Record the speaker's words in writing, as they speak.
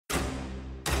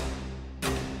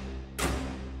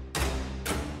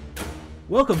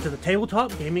Welcome to the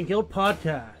Tabletop Gaming Guild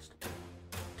podcast.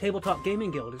 Tabletop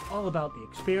Gaming Guild is all about the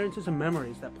experiences and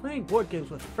memories that playing board games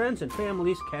with friends and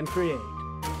families can create.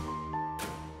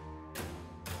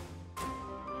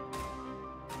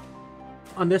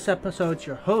 On this episode,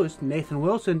 your host, Nathan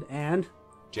Wilson and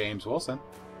James Wilson.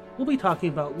 We'll be talking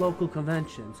about local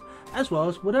conventions, as well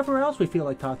as whatever else we feel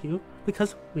like talking to,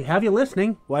 because we have you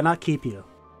listening, why not keep you?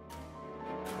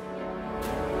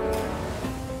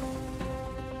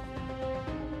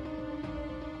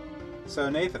 So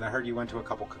Nathan, I heard you went to a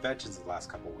couple conventions the last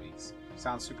couple weeks.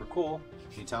 Sounds super cool.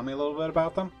 Can you tell me a little bit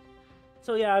about them?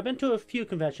 So yeah, I've been to a few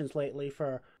conventions lately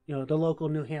for, the local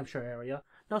New Hampshire area.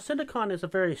 Now, Syndicon is a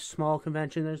very small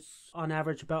convention. There's on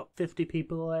average about 50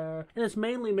 people there, and it's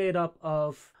mainly made up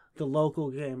of the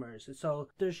local gamers. So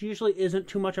there's usually isn't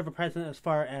too much of a presence as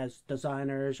far as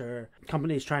designers or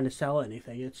companies trying to sell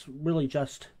anything. It's really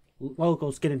just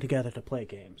locals getting together to play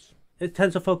games. It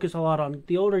tends to focus a lot on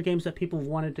the older games that people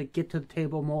wanted to get to the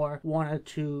table more, wanted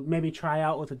to maybe try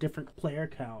out with a different player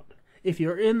count. If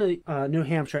you're in the New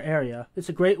Hampshire area, it's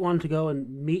a great one to go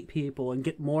and meet people and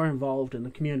get more involved in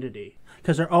the community,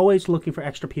 because they're always looking for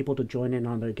extra people to join in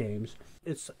on their games.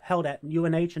 It's held at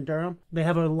UNH in Durham. They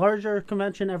have a larger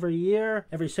convention every year.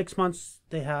 Every 6 months,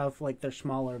 they have their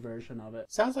smaller version of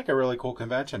it. Sounds like a really cool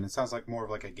convention. It sounds like more of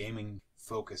like a gaming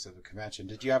focus of a convention.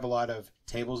 Did you have a lot of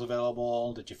tables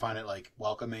available? Did you find it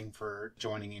welcoming for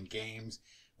joining in games?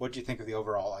 What did you think of the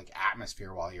overall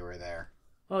atmosphere while you were there?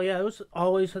 Oh yeah, it was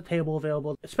always a table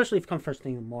available, especially if you come first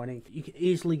thing in the morning. You can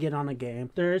easily get on a game.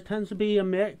 There tends to be a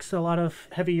mix, a lot of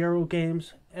heavy Euro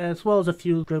games, as well as a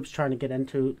few groups trying to get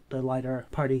into the lighter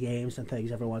party games and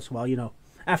things every once in a while.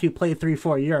 After you play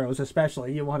 3-4 Euros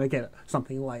especially, you want to get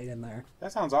something light in there.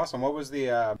 That sounds awesome. What was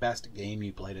the best game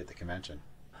you played at the convention?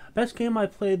 Best game I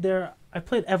played there, I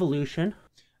played Evolution.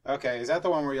 Okay, is that the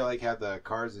one where you had the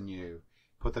cards and you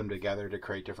put them together to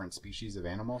create different species of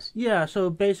animals? Yeah, so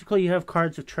basically you have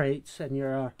cards of traits and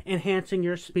you're enhancing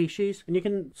your species, and you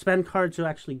can spend cards to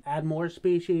actually add more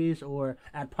species or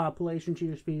add population to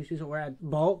your species or add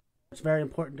bulk. It's very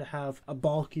important to have a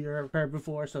bulkier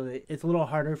herbivore so that it's a little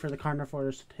harder for the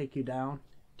carnivores to take you down.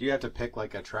 Do you have to pick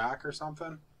a track or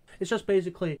something? It's just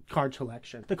basically card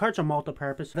selection. The cards are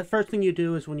multi-purpose. The first thing you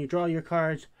do is when you draw your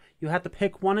cards, you have to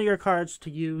pick one of your cards to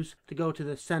use to go to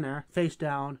the center, face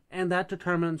down, and that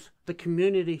determines the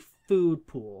community food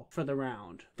pool for the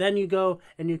round. Then you go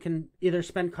and you can either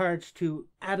spend cards to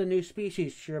add a new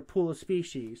species to your pool of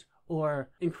species, or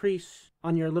increase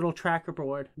on your little tracker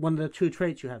board one of the two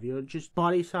traits you have. Just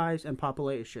body size and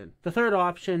population. The third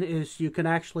option is you can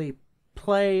actually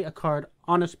play a card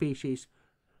on a species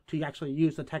to actually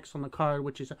use the text on the card,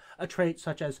 which is a trait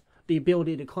such as the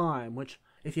ability to climb, which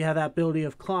if you have that ability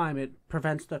of climb, it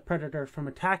prevents the predator from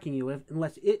attacking you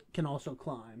unless it can also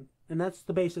climb. And that's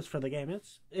the basis for the game.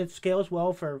 It scales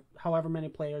well for however many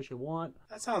players you want.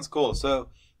 That sounds cool. So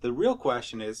the real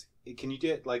question is, can you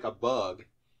get a bug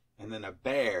and then a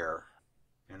bear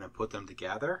and then put them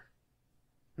together?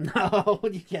 No,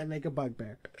 you can't make a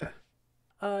bugbear.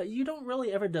 You don't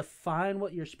really ever define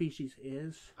what your species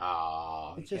is.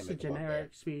 Oh, it's just a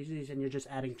generic species, and you're just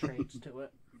adding traits to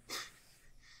it.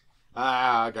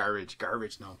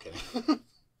 Garbage. No, I'm kidding.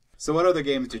 So what other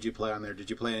games did you play on there? Did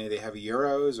you play any of the heavy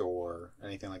Euros or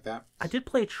anything like that? I did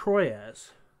play Troyes.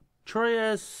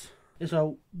 Troyes is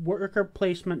a worker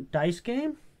placement dice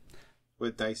game.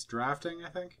 With dice drafting, I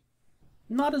think?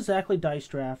 Not exactly dice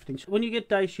drafting. When you get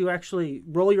dice, you actually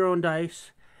roll your own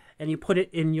dice, and you put it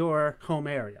in your home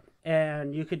area.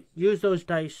 And you could use those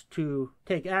dice to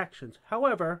take actions.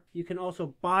 However, you can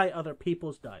also buy other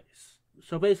people's dice.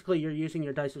 So basically, you're using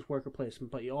your dice as worker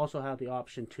placement, but you also have the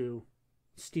option to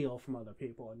steal from other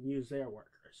people and use their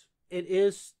workers. It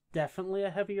is definitely a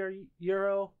heavier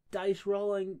Euro. Dice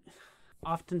rolling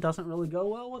often doesn't really go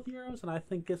well with Euros, and I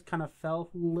think it's kind of fell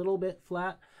a little bit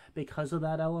flat because of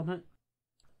that element.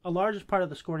 A largest part of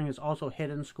the scoring is also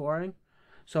hidden scoring.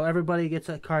 So everybody gets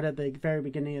a card at the very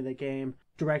beginning of the game,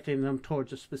 directing them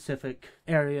towards a specific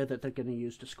area that they're going to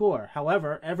use to score.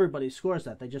 However, everybody scores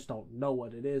that. They just don't know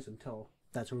what it is until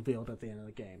that's revealed at the end of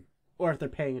the game. Or if they're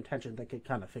paying attention, they could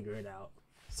kind of figure it out.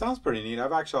 Sounds pretty neat.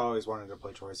 I've actually always wanted to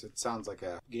play Troyes. It sounds like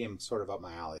a game sort of up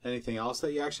my alley. Anything else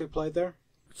that you actually played there?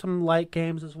 Some light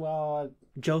games as well.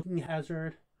 Joking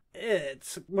Hazard.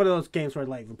 It's one of those games where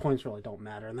the points really don't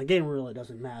matter, and the game really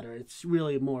doesn't matter. It's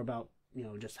really more about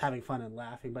just having fun and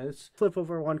laughing. But it's flip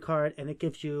over one card and it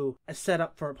gives you a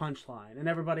setup for a punchline, and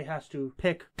everybody has to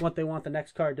pick what they want the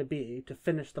next card to be to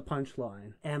finish the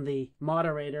punchline, and the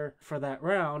moderator for that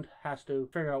round has to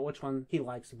figure out which one he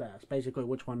likes the best, basically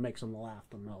which one makes him laugh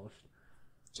the most.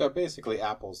 So basically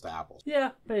apples to apples.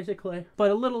 Yeah, basically.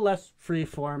 But a little less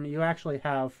freeform. You actually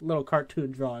have little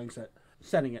cartoon drawings that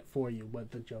setting it for you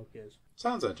what the joke is.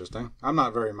 Sounds interesting. I'm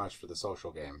not very much for the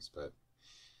social games, but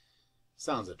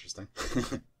sounds interesting.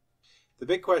 The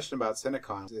big question about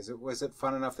Cinecon is, was it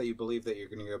fun enough that you believe that you're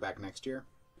going to go back next year?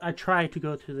 I try to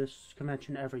go to this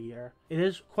convention every year. It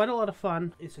is quite a lot of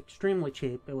fun. It's extremely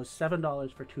cheap. It was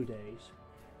 $7 for 2 days.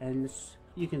 And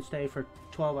you can stay for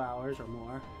 12 hours or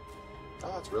more.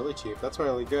 Oh, that's really cheap. That's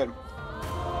really good.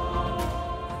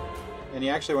 And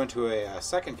you actually went to a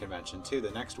second convention, too,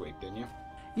 the next week, didn't you?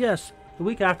 Yes. The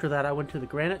week after that, I went to the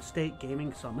Granite State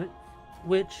Gaming Summit,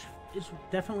 which is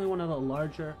definitely one of the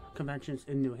larger conventions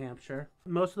in New Hampshire.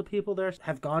 Most of the people there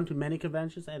have gone to many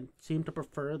conventions and seem to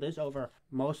prefer this over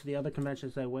most of the other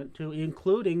conventions they went to,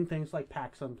 including things like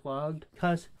PAX Unplugged.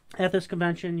 Because at this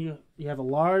convention, you have a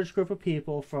large group of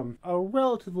people from a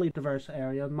relatively diverse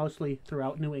area, mostly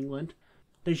throughout New England.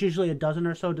 There's usually a dozen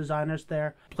or so designers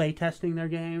there playtesting their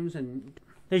games, and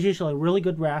there's usually a really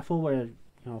good raffle where,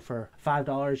 for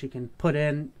 $5 you can put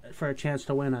in for a chance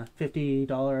to win a $50,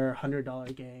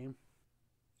 $100 game.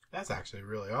 That's actually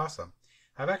really awesome.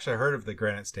 I've actually heard of the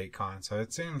Granite State Con, so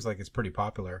it seems like it's pretty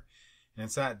popular.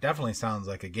 And definitely sounds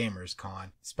like a gamer's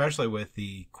con, especially with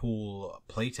the cool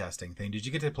playtesting thing. Did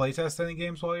you get to playtest any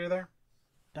games while you're there?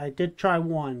 I did try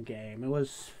one game.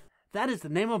 That is the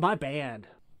name of my band.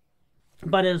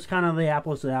 But it's kind of the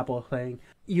apples to apple thing.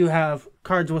 You have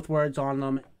cards with words on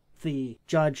them. The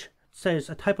judge says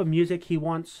a type of music he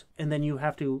wants, and then you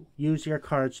have to use your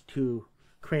cards to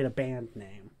create a band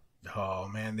name. Oh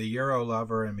man, the Euro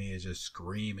lover in me is just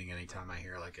screaming anytime I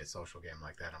hear like a social game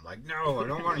like that. I'm like, no, I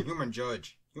don't want a human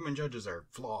judge. Human judges are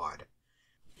flawed.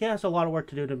 He has a lot of work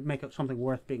to do to make it something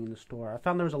worth being in the store. I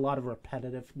found there was a lot of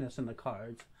repetitiveness in the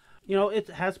cards. It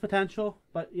has potential,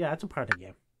 but yeah, it's a part of the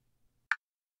game.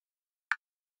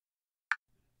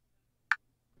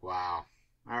 Wow.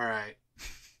 All right.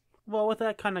 Well, with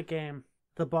that kind of game,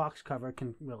 the box cover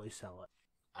can really sell it.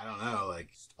 I don't know, like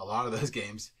a lot of those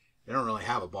games, they don't really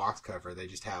have a box cover. They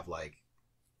just have like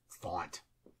font.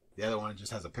 The other one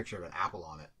just has a picture of an apple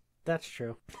on it. That's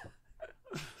true.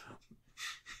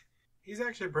 He's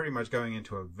actually pretty much going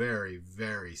into a very,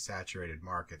 very saturated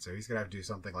market, so he's going to have to do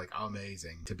something like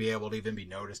amazing to be able to even be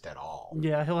noticed at all.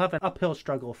 Yeah, he'll have an uphill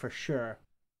struggle for sure.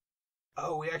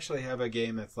 Oh, we actually have a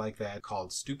game that's like that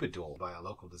called Stupid Duel by a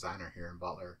local designer here in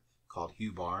Butler called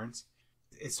Hugh Barnes.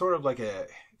 It's sort of like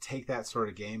take that sort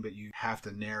of game, but you have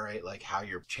to narrate like how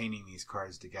you're chaining these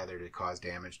cards together to cause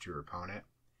damage to your opponent.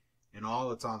 And all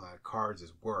that's on the cards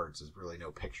is words. There's really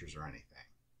no pictures or anything.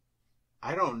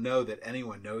 I don't know that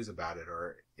anyone knows about it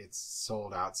or it's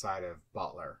sold outside of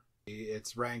Butler.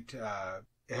 It's ranked,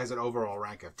 it has an overall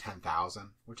rank of 10,000,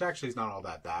 which actually is not all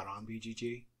that bad on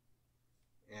BGG.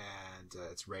 And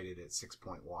it's rated at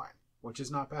 6.1, which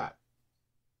is not bad.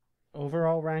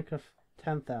 Overall rank of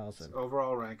 10,000.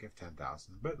 Overall rank of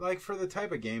 10,000. But like for the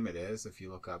type of game it is, if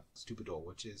you look up Stupid Duel,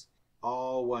 which is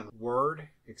all one word,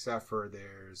 except for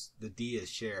the D is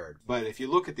shared. But if you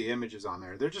look at the images on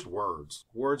there, they're just words.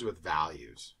 Words with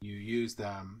values. You use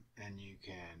them and you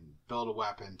can build a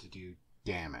weapon to do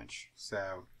damage.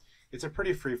 So it's a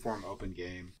pretty freeform open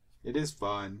game. It is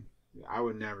fun. I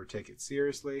would never take it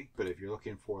seriously, but if you're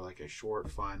looking for like a short,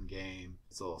 fun game,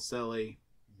 it's a little silly,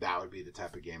 that would be the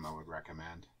type of game I would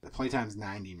recommend. The playtime's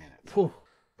 90 minutes,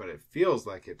 but it feels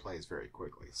like it plays very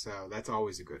quickly, so that's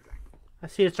always a good thing. I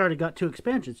see it's already got 2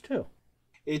 expansions, too.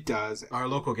 It does. Our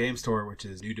local game store, which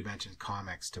is New Dimensions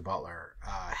Comics to Butler,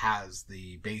 has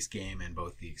the base game and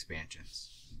both the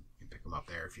expansions. You can pick them up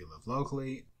there if you live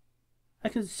locally. I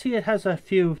can see it has a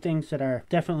few things that are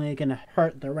definitely going to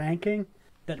hurt the ranking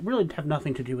that really have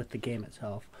nothing to do with the game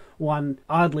itself. One,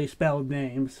 oddly spelled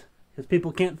names, because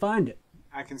people can't find it.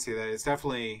 I can see that. It's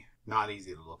definitely not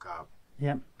easy to look up.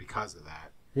 Yep. Because of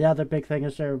that. The other big thing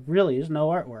is there really is no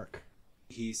artwork.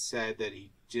 He said that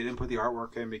he didn't put the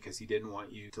artwork in because he didn't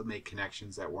want you to make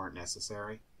connections that weren't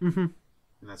necessary. Mm-hmm.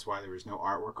 And that's why there was no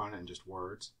artwork on it and just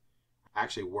words. I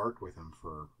actually worked with him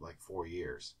for like 4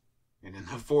 years. And in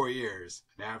the 4 years,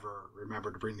 I never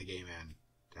remembered to bring the game in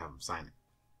to have him sign it.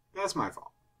 That's my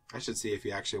fault. I should see if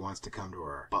he actually wants to come to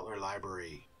our Butler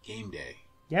Library game day.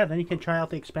 Yeah, then you can try out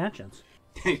the expansions.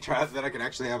 Try out that I can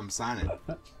actually have him sign it.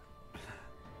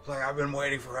 It's like, I've been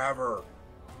waiting forever.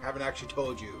 I haven't actually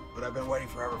told you, but I've been waiting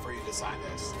forever for you to sign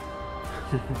this.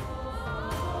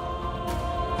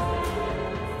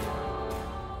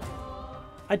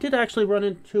 I did actually run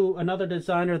into another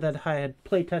designer that I had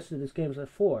play-tested his games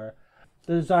before.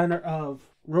 The designer of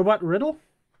Robot Riddle?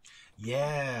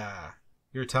 Yeah.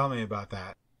 You were telling me about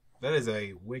that. That is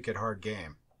a wicked hard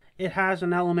game. it has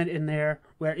an element in there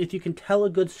where if you can tell a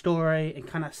good story and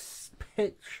kind of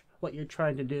pitch what you're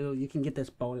trying to do, you can get this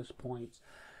bonus points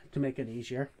to make it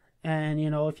easier. And,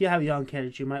 if you have young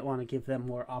kids, you might want to give them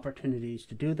more opportunities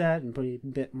to do that and be a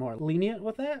bit more lenient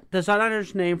with that. The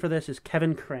designer's name for this is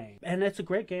Kevin Crane. And it's a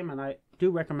great game, and I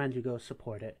do recommend you go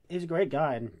support it. He's a great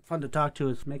guy and fun to talk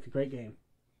to. Makes a great game.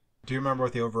 Do you remember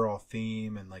what the overall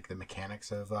theme and like the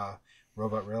mechanics of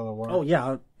Robot Riddle were? Oh,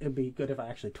 yeah. It'd be good if I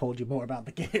actually told you more about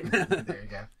the game. There you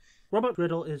go. Robot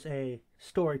Riddle is a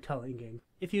storytelling game.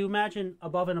 If you imagine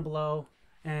Above and Below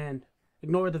and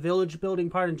ignore the village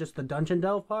building part and just the dungeon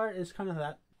delve part, is kind of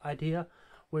that idea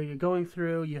where you're going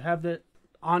through, you have the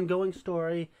ongoing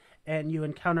story, and you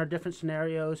encounter different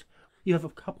scenarios. You have a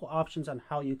couple options on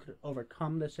how you could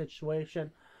overcome the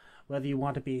situation, whether you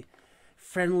want to be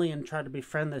friendly and try to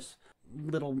befriend this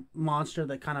little monster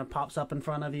that kind of pops up in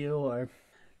front of you, or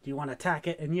do you want to attack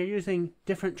it? And you're using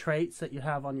different traits that you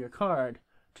have on your card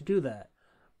to do that.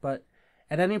 But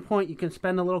at any point, you can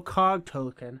spend a little cog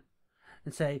token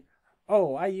and say,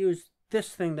 oh, I use this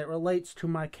thing that relates to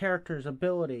my character's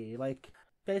ability. Like,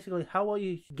 basically, how well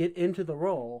you get into the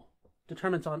role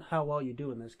determines on how well you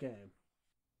do in this game.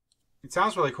 It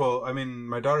sounds really cool. I mean,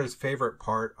 my daughter's favorite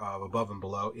part of Above and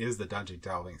Below is the dungeon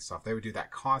delving stuff. They would do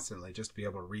that constantly just to be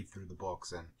able to read through the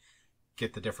books and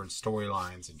get the different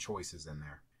storylines and choices in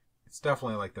there. It's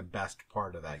definitely like the best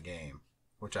part of that game,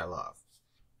 which I love.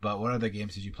 But what other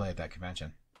games did you play at that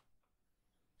convention?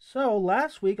 So,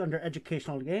 last week under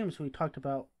Educational Games, we talked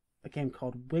about a game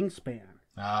called Wingspan.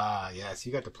 Ah, yes,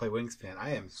 you got to play Wingspan.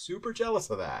 I am super jealous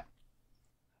of that.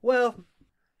 Well,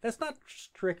 that's not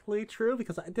strictly true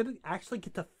because I didn't actually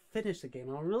get to finish the game.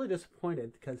 I'm really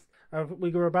disappointed because we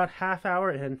were about half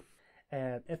hour in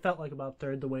and it felt like about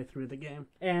third the way through the game.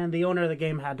 And the owner of the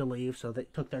game had to leave, so they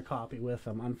took their copy with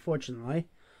them, unfortunately.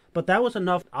 But that was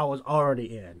enough. I was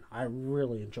already in. I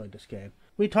really enjoyed this game.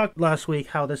 We talked last week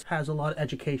how this has a lot of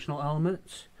educational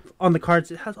elements. On the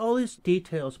cards, it has all these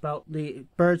details about the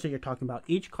birds that you're talking about.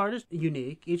 Each card is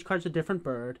unique. Each card's a different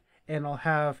bird. And it'll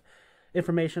have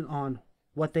information on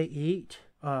what they eat,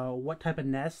 what type of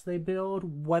nests they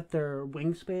build, what their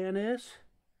wingspan is.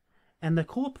 And the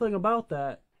cool thing about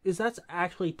that is that's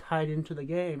actually tied into the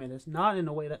game, and it's not in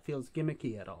a way that feels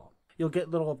gimmicky at all. You'll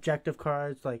get little objective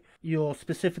cards, like you'll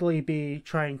specifically be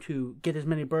trying to get as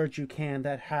many birds you can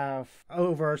that have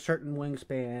over a certain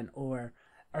wingspan or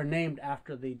are named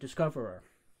after the discoverer.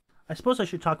 I suppose I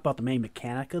should talk about the main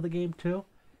mechanic of the game too.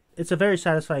 It's a very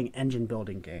satisfying engine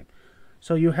building game.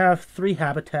 So you have 3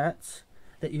 habitats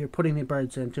that you're putting the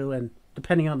birds into, and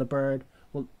depending on the bird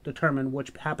will determine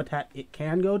which habitat it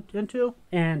can go into.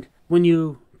 And when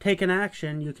you take an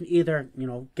action, you can either,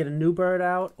 get a new bird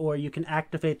out, or you can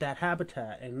activate that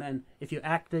habitat. And then if you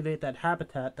activate that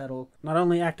habitat, that'll not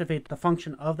only activate the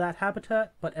function of that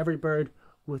habitat, but every bird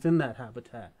within that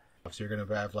habitat. So you're going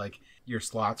to have like your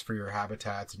slots for your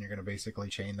habitats, and you're going to basically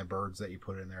chain the birds that you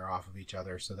put in there off of each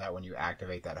other so that when you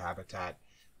activate that habitat,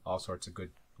 all sorts of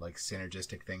good like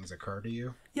synergistic things occur to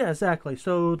you. Yeah, exactly.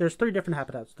 So there's 3 different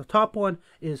habitats. The top one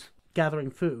is gathering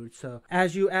food. So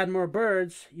as you add more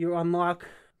birds, you unlock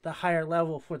the higher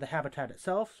level for the habitat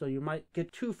itself. So you might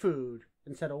get 2 food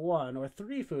instead of 1, or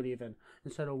 3 food even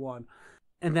instead of 1.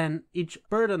 And then each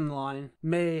bird in the line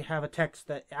may have a text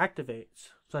that activates,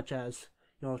 such as,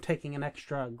 taking an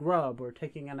extra grub or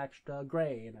taking an extra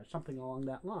grain or something along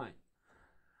that line.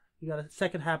 You got a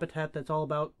second habitat that's all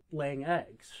about laying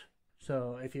eggs.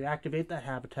 So if you activate that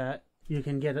habitat, you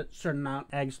can get a certain amount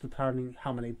of eggs depending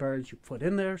how many birds you put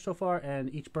in there so far,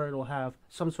 and each bird will have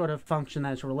some sort of function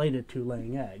that's related to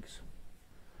laying eggs.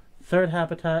 Third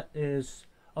habitat is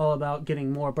all about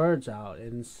getting more birds out,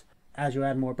 and as you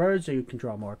add more birds, you can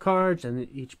draw more cards, and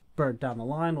each bird down the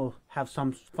line will have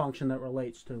some function that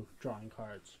relates to drawing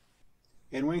cards.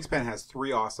 And Wingspan has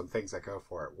 3 awesome things that go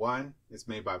for it. 1, it's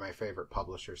made by my favorite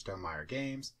publisher, Stonemaier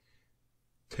Games.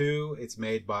 2, it's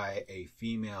made by a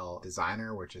female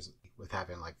designer, which is with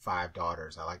having like 5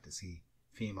 daughters. I like to see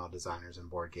female designers in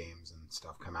board games and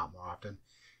stuff come out more often.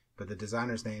 But the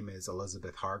designer's name is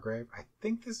Elizabeth Hargrave. I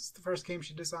think this is the first game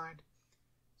she designed.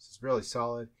 This is really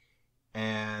solid.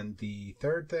 And the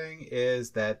third thing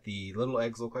is that the little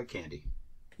eggs look like candy.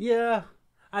 Yeah,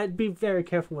 I'd be very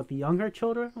careful with the younger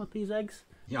children with these eggs.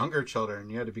 Younger children,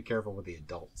 you have to be careful with the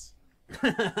adults.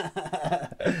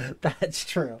 That's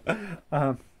true.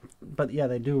 But yeah,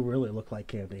 they do really look like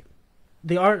candy.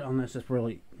 The art on this is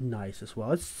really nice as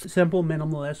well. It's simple,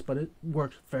 minimalist, but it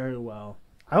works very well.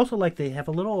 I also like they have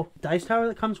a little dice tower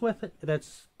that comes with it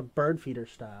that's a bird feeder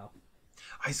style.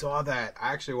 I saw that.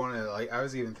 I actually wanted to, I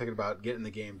was even thinking about getting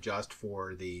the game just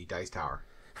for the dice tower.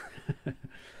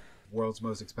 world's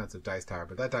most expensive dice tower,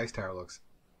 but that dice tower looks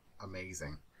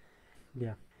amazing.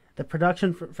 Yeah. The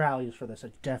production values for this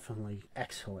are definitely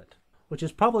excellent, which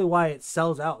is probably why it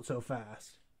sells out so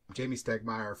fast. Jamie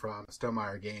Stegmaier from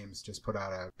Stonemaier Games just put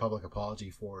out a public apology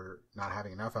for not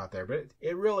having enough out there, but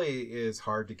it really is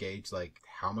hard to gauge like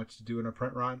how much to do in a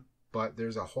print run. But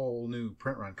there's a whole new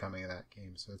print run coming in that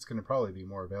game, so it's going to probably be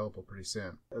more available pretty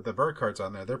soon. The bird cards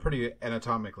on there, they're pretty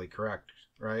anatomically correct,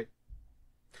 right?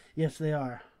 Yes, they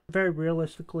are. Very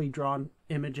realistically drawn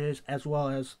images, as well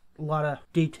as a lot of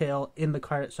detail in the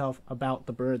card itself about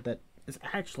the bird that is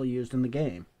actually used in the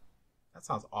game. That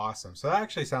sounds awesome. So that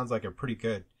actually sounds like a pretty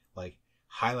good, like,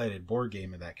 highlighted board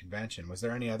game at that convention. Was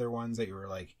there any other ones that you were,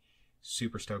 like,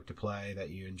 super stoked to play that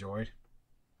you enjoyed?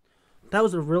 That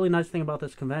was a really nice thing about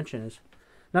this convention is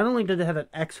not only did it have an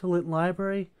excellent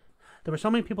library, there were so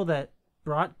many people that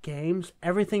brought games,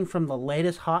 everything from the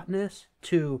latest hotness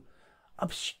to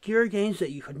obscure games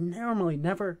that you could normally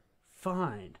never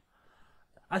find.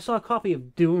 I saw a copy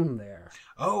of Dune there.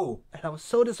 Oh! And I was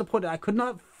so disappointed. I could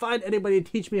not find anybody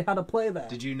to teach me how to play that.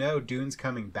 Did you know Dune's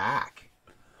coming back?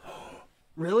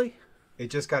 Really? It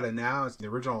just got announced. The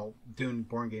original Dune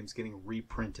board game's getting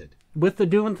reprinted. With the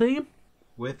Dune theme?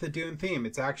 With the Dune theme.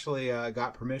 It's actually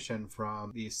got permission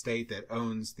from the estate that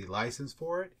owns the license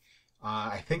for it.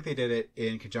 I think they did it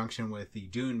in conjunction with the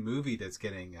Dune movie that's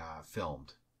getting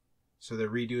filmed. So they're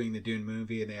redoing the Dune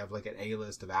movie, and they have like an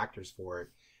A-list of actors for it.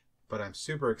 But I'm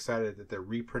super excited that they're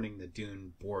reprinting the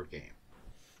Dune board game.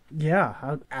 Yeah,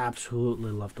 I'd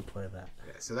absolutely love to play that.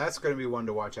 Yeah, so that's going to be one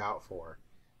to watch out for.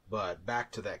 But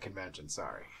back to that convention,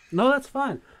 sorry. No, that's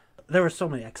fine. There were so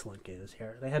many excellent games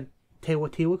here. They had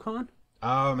Teotihuacan.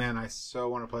 Oh man, I so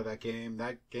want to play that game.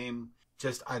 That game,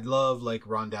 I love like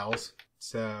rondelles.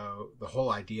 So the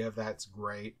whole idea of that's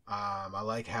great. I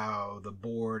like how the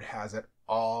board has it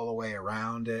all the way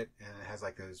around it, and it has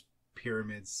like those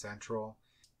pyramids central.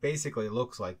 Basically, it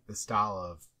looks like the style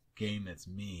of game that's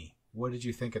me. What did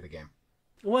you think of the game?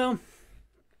 Well,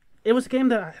 it was a game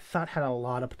that I thought had a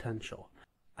lot of potential.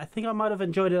 I think I might have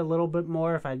enjoyed it a little bit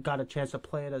more if I'd got a chance to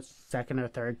play it a second or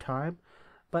third time.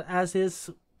 But as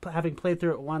is, having played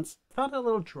through it once, I found it a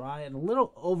little dry and a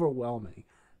little overwhelming.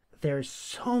 There's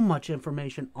so much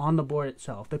information on the board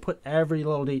itself. They put every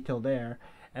little detail there,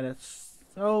 and it's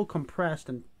so compressed,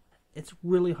 and it's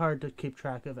really hard to keep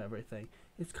track of everything.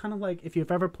 It's kind of like if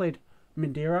you've ever played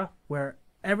Madeira, where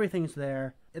everything's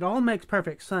there. It all makes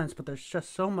perfect sense, but there's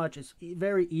just so much, it's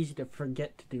very easy to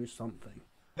forget to do something.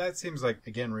 That seems like,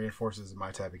 again, reinforces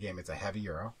my type of game. It's a heavy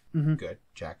Euro. Mm-hmm. Good.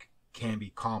 Check. Can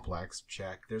be complex.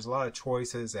 Check. There's a lot of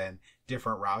choices and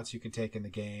different routes you can take in the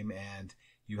game, and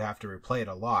you have to replay it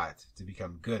a lot to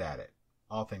become good at it.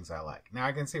 All things I like. Now,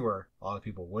 I can see where a lot of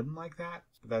people wouldn't like that,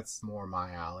 but that's more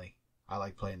my alley. I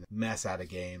like playing the mess out of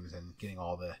games and getting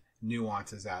all the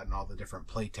nuances out and all the different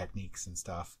play techniques and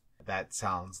stuff. That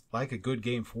sounds like a good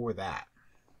game for that.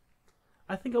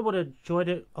 I think I would have enjoyed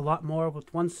it a lot more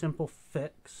with one simple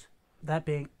fix, that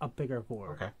being a bigger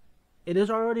board. Okay. It is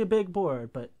already a big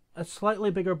board, but a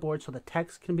slightly bigger board so the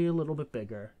text can be a little bit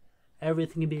bigger.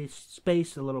 Everything can be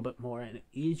spaced a little bit more and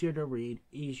easier to read,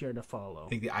 easier to follow. I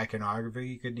think the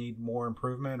iconography could need more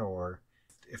improvement, or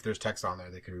if there's text on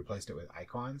there, they could replace it with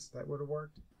icons. That would have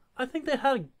worked. I think they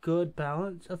had a good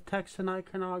balance of text and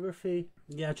iconography.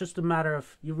 Yeah, just a matter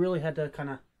of you really had to kind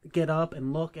of get up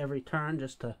and look every turn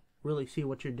just to really see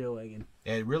what you're doing.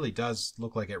 And it really does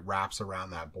look like it wraps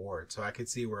around that board. So I could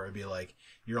see where it'd be like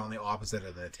you're on the opposite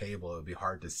of the table. It would be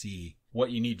hard to see what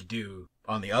you need to do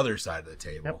on the other side of the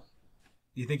table. Yep.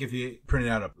 You think if you printed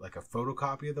out a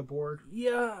photocopy of the board?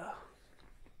 Yeah.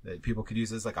 That people could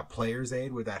use as like a player's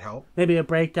aid, would that help? Maybe a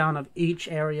breakdown of each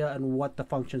area and what the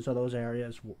functions of those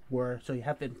areas were. So you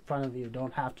have it in front of you.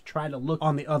 Don't have to try to look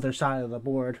on the other side of the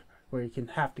board where you can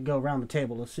have to go around the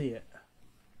table to see it.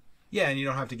 Yeah, and you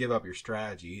don't have to give up your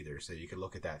strategy either. So you could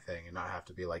look at that thing and not have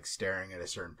to be like staring at a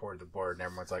certain part of the board and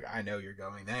everyone's like, I know you're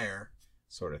going there,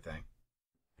 sort of thing.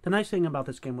 The nice thing about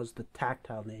this game was the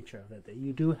tactile nature of it. That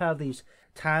you do have these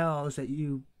tiles that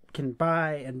you can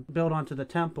buy and build onto the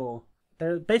temple.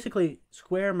 They're basically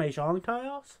square mahjong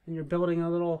tiles, and you're building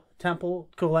a little temple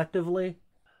collectively.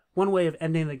 One way of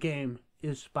ending the game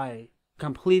is by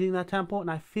completing that temple,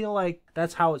 and I feel like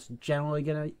that's how it's generally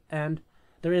going to end.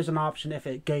 There is an option if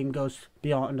a game goes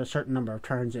beyond a certain number of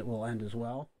turns, it will end as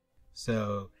well.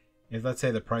 So, if let's say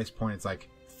the price point is like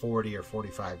 $40 or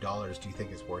 $45, do you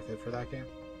think it's worth it for that game?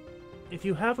 If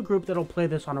you have a group that'll play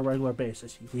this on a regular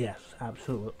basis, yes,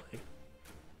 absolutely.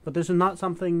 But this is not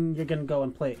something you're going to go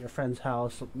and play at your friend's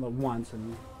house once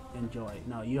and enjoy.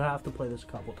 No, you have to play this a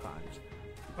couple times.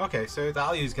 Okay, so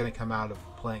value is going to come out of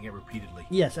playing it repeatedly.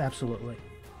 Yes, absolutely.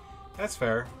 That's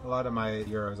fair. A lot of my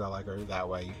Euros I like are that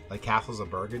way. Like Castles of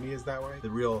Burgundy is that way.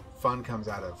 The real fun comes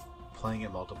out of playing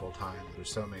it multiple times.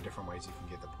 There's so many different ways you can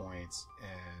get the points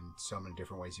and so many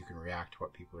different ways you can react to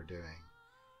what people are doing.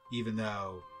 Even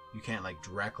though you can't like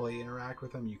directly interact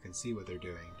with them, you can see what they're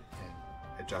doing and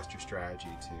adjust your strategy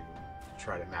to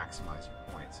try to maximize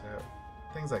your points. So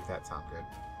things like that sound good.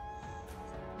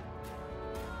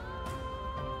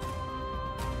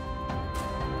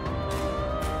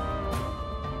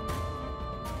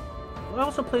 I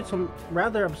also played some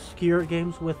rather obscure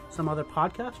games with some other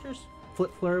podcasters.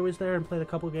 Flip Flurry was there and played a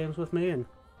couple games with me, and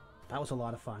that was a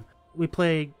lot of fun. We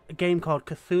played a game called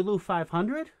Cthulhu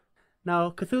 500.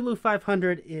 Now, Cthulhu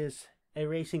 500 is a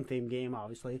racing themed game,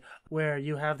 obviously, where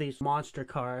you have these monster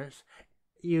cars.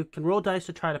 You can roll dice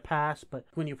to try to pass, but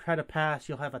when you try to pass,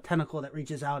 you'll have a tentacle that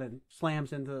reaches out and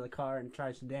slams into the car and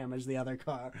tries to damage the other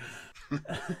car.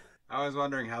 I was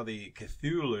wondering how the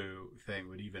Cthulhu thing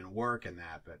would even work in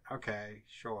that, but okay,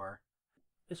 sure.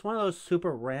 It's one of those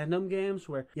super random games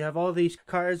where you have all these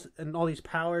cars and all these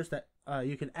powers that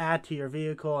you can add to your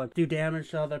vehicle and do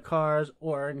damage to other cars,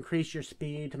 or increase your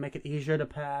speed to make it easier to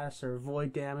pass or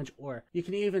avoid damage, or you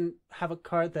can even have a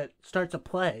card that starts a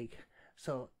plague.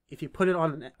 So if you put it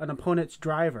on an opponent's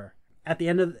driver, at the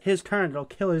end of his turn, it'll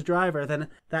kill his driver. Then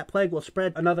that plague will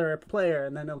spread another player,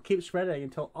 and then it'll keep spreading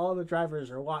until all the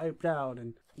drivers are wiped out.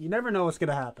 And you never know what's going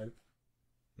to happen.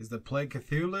 Is the plague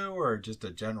Cthulhu or just a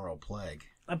general plague?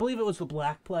 I believe it was the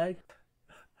Black Plague.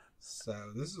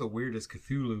 So this is the weirdest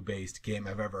Cthulhu-based game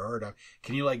I've ever heard of.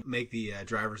 Can you like make the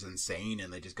drivers insane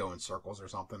and they just go in circles or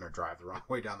something, or drive the wrong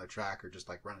way down the track, or just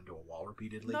like run into a wall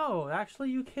repeatedly? No, actually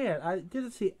you can't. I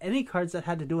didn't see any cards that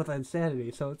had to do with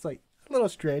insanity, so it's like a little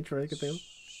strange for Cthulhu.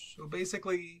 So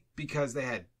basically, because they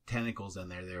had tentacles in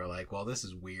there, they were like, well, this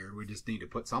is weird. We just need to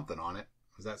put something on it.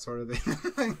 Was that sort of the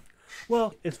thing?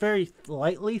 Well, it's very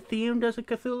lightly themed as a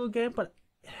Cthulhu game, but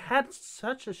it had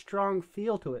such a strong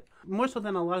feel to it. More so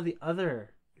than a lot of the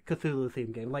other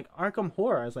Cthulhu-themed games. Like Arkham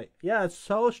Horror, I was like, yeah, it's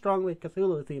so strongly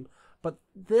Cthulhu-themed, but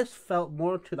this felt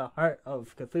more to the heart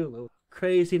of Cthulhu.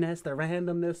 Craziness, the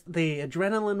randomness, the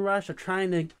adrenaline rush of trying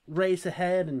to race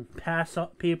ahead and pass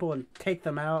up people and take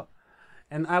them out.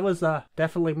 And I was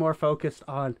definitely more focused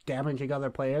on damaging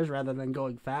other players rather than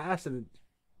going fast, and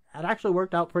it actually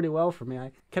worked out pretty well for me.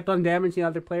 I kept on damaging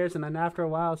other players, and then after a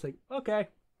while, I was like, okay,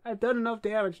 I've done enough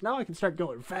damage. Now I can start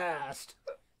going fast.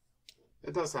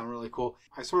 It does sound really cool.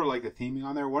 I sort of like the theming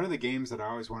on there. One of the games that I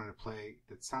always wanted to play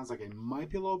that sounds like it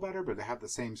might be a little better, but they have the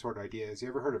same sort of ideas. You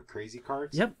ever heard of Crazy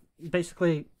Carts? Yep.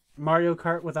 Basically, Mario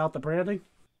Kart without the branding.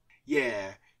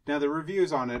 Yeah. Now, the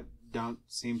reviews on it don't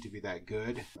seem to be that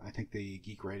good. I think the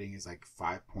geek rating is like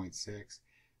 5.6.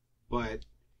 But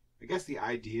I guess the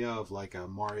idea of like a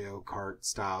Mario Kart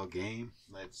style game,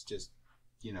 let's just,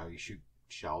 you shoot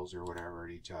shells or whatever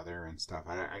at each other and stuff.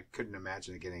 I couldn't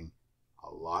imagine it getting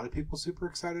a lot of people super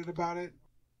excited about it.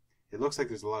 It looks like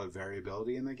there's a lot of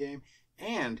variability in the game,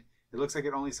 and it looks like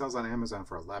it only sells on Amazon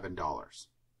for $11.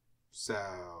 So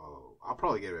I'll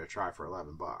probably give it a try for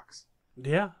 $11.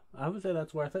 Yeah, I would say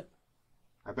that's worth it.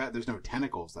 I bet there's no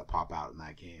tentacles that pop out in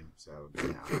that game, so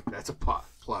that's a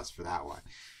plus for that one.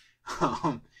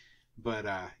 But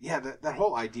yeah, that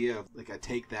whole idea of like a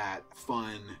take that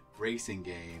fun racing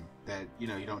game that you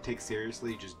don't take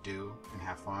seriously, just do and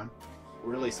have fun,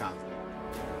 really sounds good.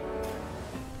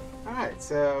 Alright,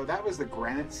 so that was the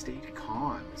Granite State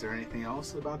Con. Is there anything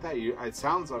else about that? It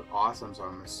sounds like awesome, so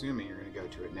I'm assuming you're going to go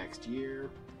to it next year.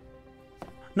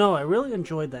 No, I really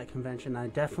enjoyed that convention. I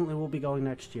definitely will be going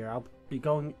next year. I'll be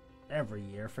going every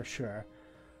year for sure.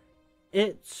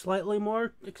 It's slightly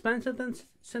more expensive than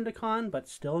Syndicon, but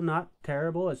still not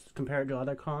terrible as compared to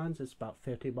other cons. It's about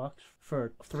 $50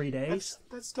 for 3 days.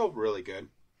 That's still really good.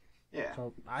 Yeah.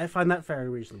 So I find that very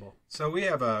reasonable. So we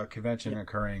have a convention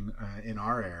occurring in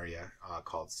our area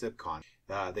called SibCon.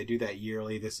 They do that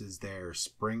yearly. This is their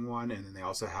spring one, and then they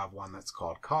also have one that's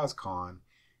called CosCon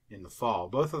in the fall.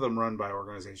 Both of them run by an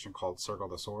organization called Circle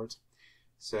the Swords.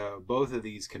 So both of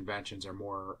these conventions are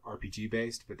more RPG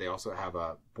based, but they also have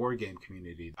a board game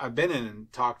community. I've been in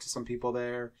and talked to some people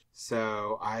there.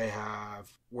 So I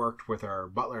have worked with our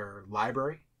Butler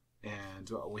Library,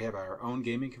 and we have our own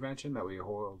gaming convention that we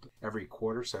hold every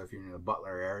quarter. So if you're in the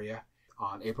Butler area,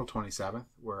 on April 27th,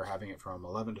 we're having it from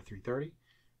 11 to 3:30.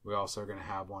 We also are going to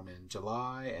have one in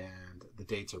July, and the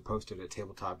dates are posted at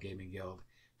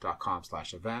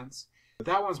tabletopgamingguild.com/events. But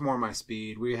that one's more my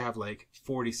speed. We have like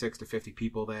 46 to 50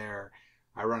 people there.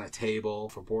 I run a table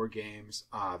for board games.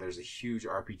 There's a huge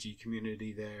RPG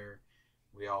community there.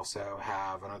 We also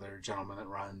have another gentleman that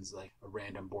runs like a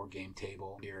random board game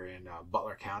table here in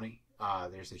Butler County.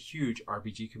 There's a huge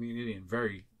RPG community and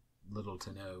very, little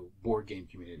to no board game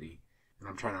community, and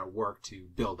I'm trying to work to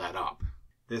build that up.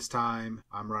 This time,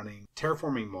 I'm running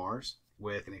Terraforming Mars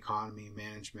with an economy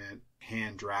management,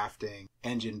 hand drafting,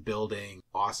 engine building,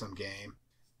 awesome game.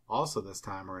 Also this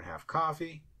time, we're going to have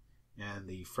coffee, and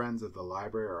the Friends of the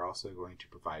Library are also going to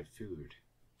provide food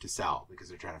to sell because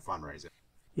they're trying to fundraise it.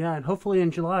 Yeah, and hopefully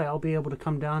in July I'll be able to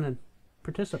come down and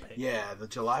participate. Yeah, the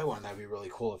July one, that'd be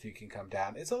really cool if you can come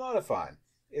down. It's a lot of fun.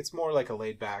 It's more like a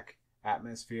laid-back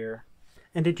atmosphere.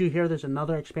 And did you hear there's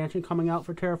another expansion coming out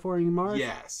for Terraforming Mars?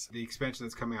 Yes. The expansion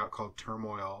that's coming out called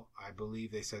Turmoil, I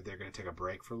believe they said they're going to take a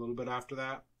break for a little bit after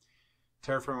that.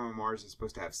 Terraforming Mars is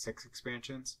supposed to have 6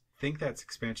 expansions. I think that's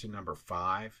expansion number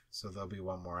 5, so there'll be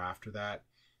one more after that.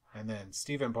 And then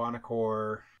Stephen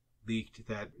Bonacore leaked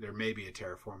that there may be a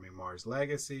Terraforming Mars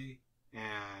Legacy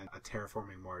and a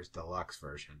Terraforming Mars Deluxe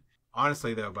version.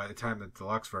 Honestly, though, by the time the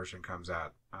deluxe version comes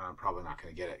out, I'm probably not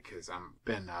going to get it because I've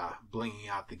been blinging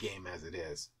out the game as it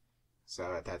is.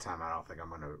 So at that time, I don't think I'm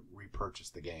going to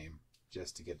repurchase the game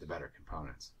just to get the better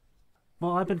components.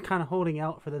 Well, I've been kind of holding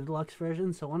out for the deluxe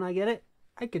version, so when I get it,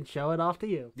 I can show it off to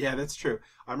you. Yeah, that's true.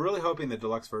 I'm really hoping the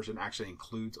deluxe version actually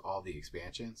includes all the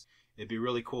expansions. It'd be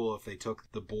really cool if they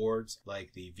took the boards,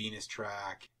 like the Venus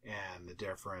track and the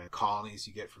different colonies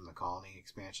you get from the colony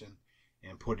expansion,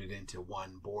 and put it into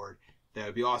one board. That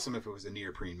would be awesome if it was a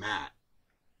neoprene mat.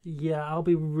 Yeah, I'll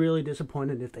be really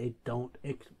disappointed if they don't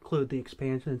include the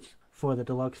expansions for the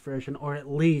deluxe version, or at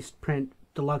least print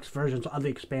deluxe versions of the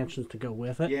expansions to go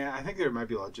with it. Yeah, I think there might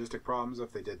be logistic problems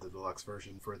if they did the deluxe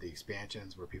version for the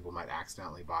expansions, where people might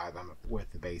accidentally buy them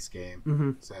with the base game.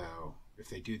 Mm-hmm. So if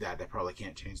they do that, they probably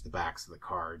can't change the backs of the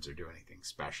cards or do anything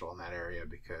special in that area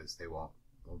because they won't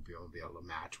be able to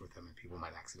match with them, and people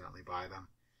might accidentally buy them.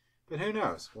 But who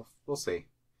knows? We'll see.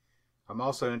 I'm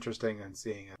also interested in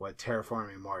seeing what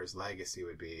Terraforming Mars Legacy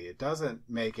would be. It doesn't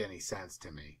make any sense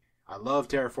to me. I love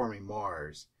Terraforming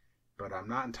Mars, but I'm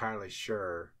not entirely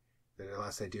sure that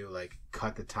unless they do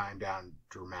cut the time down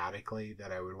dramatically,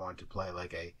 that I would want to play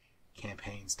like a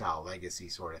campaign style legacy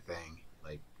sort of thing,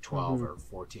 like 12 or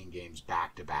 14 games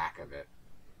back to back of it.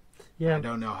 Yeah, I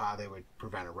don't know how they would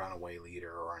prevent a runaway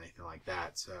leader or anything like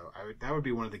that. So that would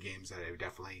be one of the games that I would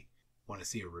definitely want to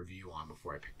see a review on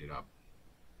before I picked it up.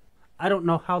 I don't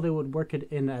know how they would work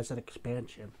it in as an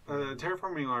expansion.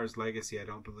 Terraforming Mars Legacy, I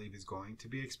don't believe is going to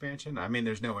be expansion. I mean,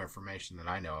 there's no information that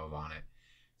I know of on it,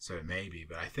 so it may be,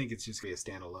 but I think it's just going to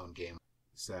be a standalone game.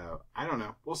 So, I don't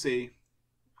know. We'll see.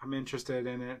 I'm interested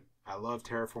in it. I love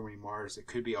Terraforming Mars. It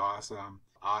could be awesome.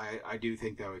 I do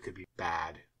think, though, it could be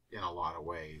bad in a lot of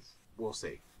ways. We'll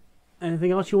see.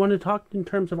 Anything else you want to talk in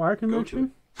terms of our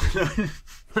convention?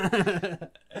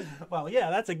 Well, yeah,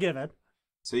 that's a given.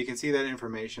 So you can see that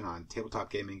information on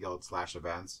Tabletop Gaming Guild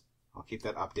 /events. I'll keep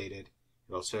that updated.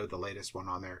 It'll show the latest one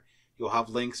on there. You'll have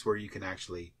links where you can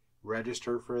actually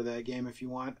register for the game if you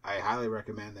want. I highly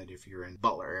recommend that if you're in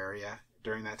Butler area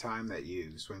during that time that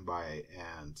you swing by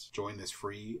and join this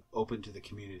free open to the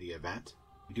community event.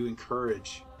 We do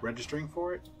encourage registering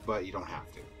for it, but you don't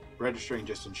have to. Registering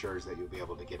just ensures that you'll be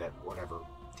able to get at whatever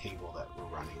table that we're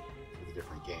running for the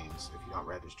different games. If you don't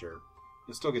register,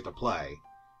 you'll still get to play,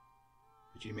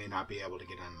 but you may not be able to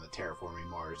get on the Terraforming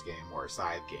Mars game or a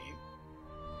side game.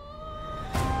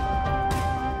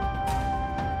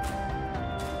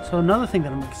 So another thing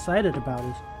that I'm excited about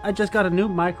is I just got a new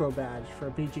micro badge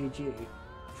for BGG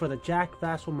for the Jack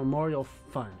Vassal Memorial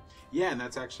Fund. Yeah, and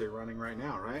that's actually running right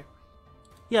now, right?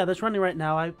 Yeah, that's running right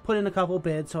now. I put in a couple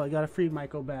bids, so I got a free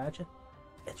micro badge.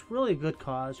 It's really a good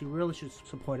cause. You really should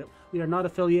support it. We are not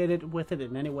affiliated with it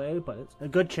in any way, but it's a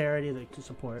good charity that to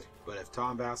support. But if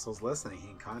Tom Vassal's listening, he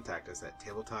can contact us at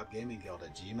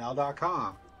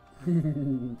tabletopgamingguild@gmail.com.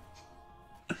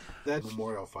 That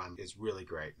memorial fund is really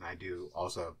great, and I do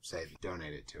also say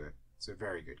donate it to it. It's a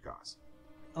very good cause.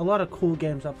 A lot of cool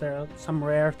games up there, some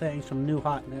rare things, some new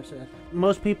hotness.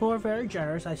 Most people are very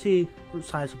generous. I see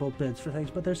sizable bids for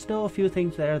things, but there's still a few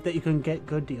things there that you can get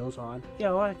good deals on.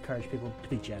 Yeah, I encourage people to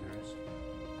be generous.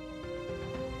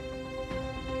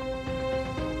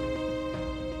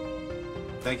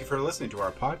 Thank you for listening to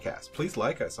our podcast. Please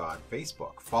like us on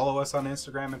Facebook, follow us on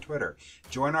Instagram and Twitter,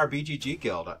 join our BGG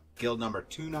Guild, guild number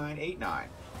 2989,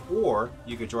 or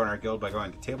you can join our guild by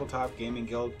going to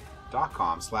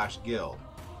tabletopgamingguild.com/guild.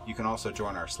 You can also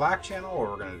join our Slack channel where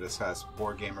we're going to discuss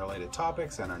board game related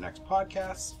topics in our next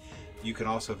podcasts. You can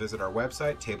also visit our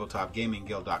website,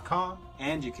 tabletopgamingguild.com,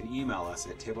 and you can email us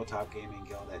at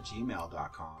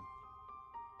tabletopgamingguild@gmail.com.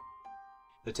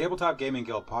 The Tabletop Gaming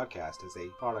Guild podcast is a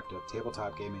product of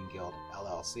Tabletop Gaming Guild,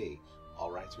 LLC.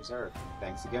 All rights reserved.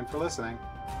 Thanks again for listening.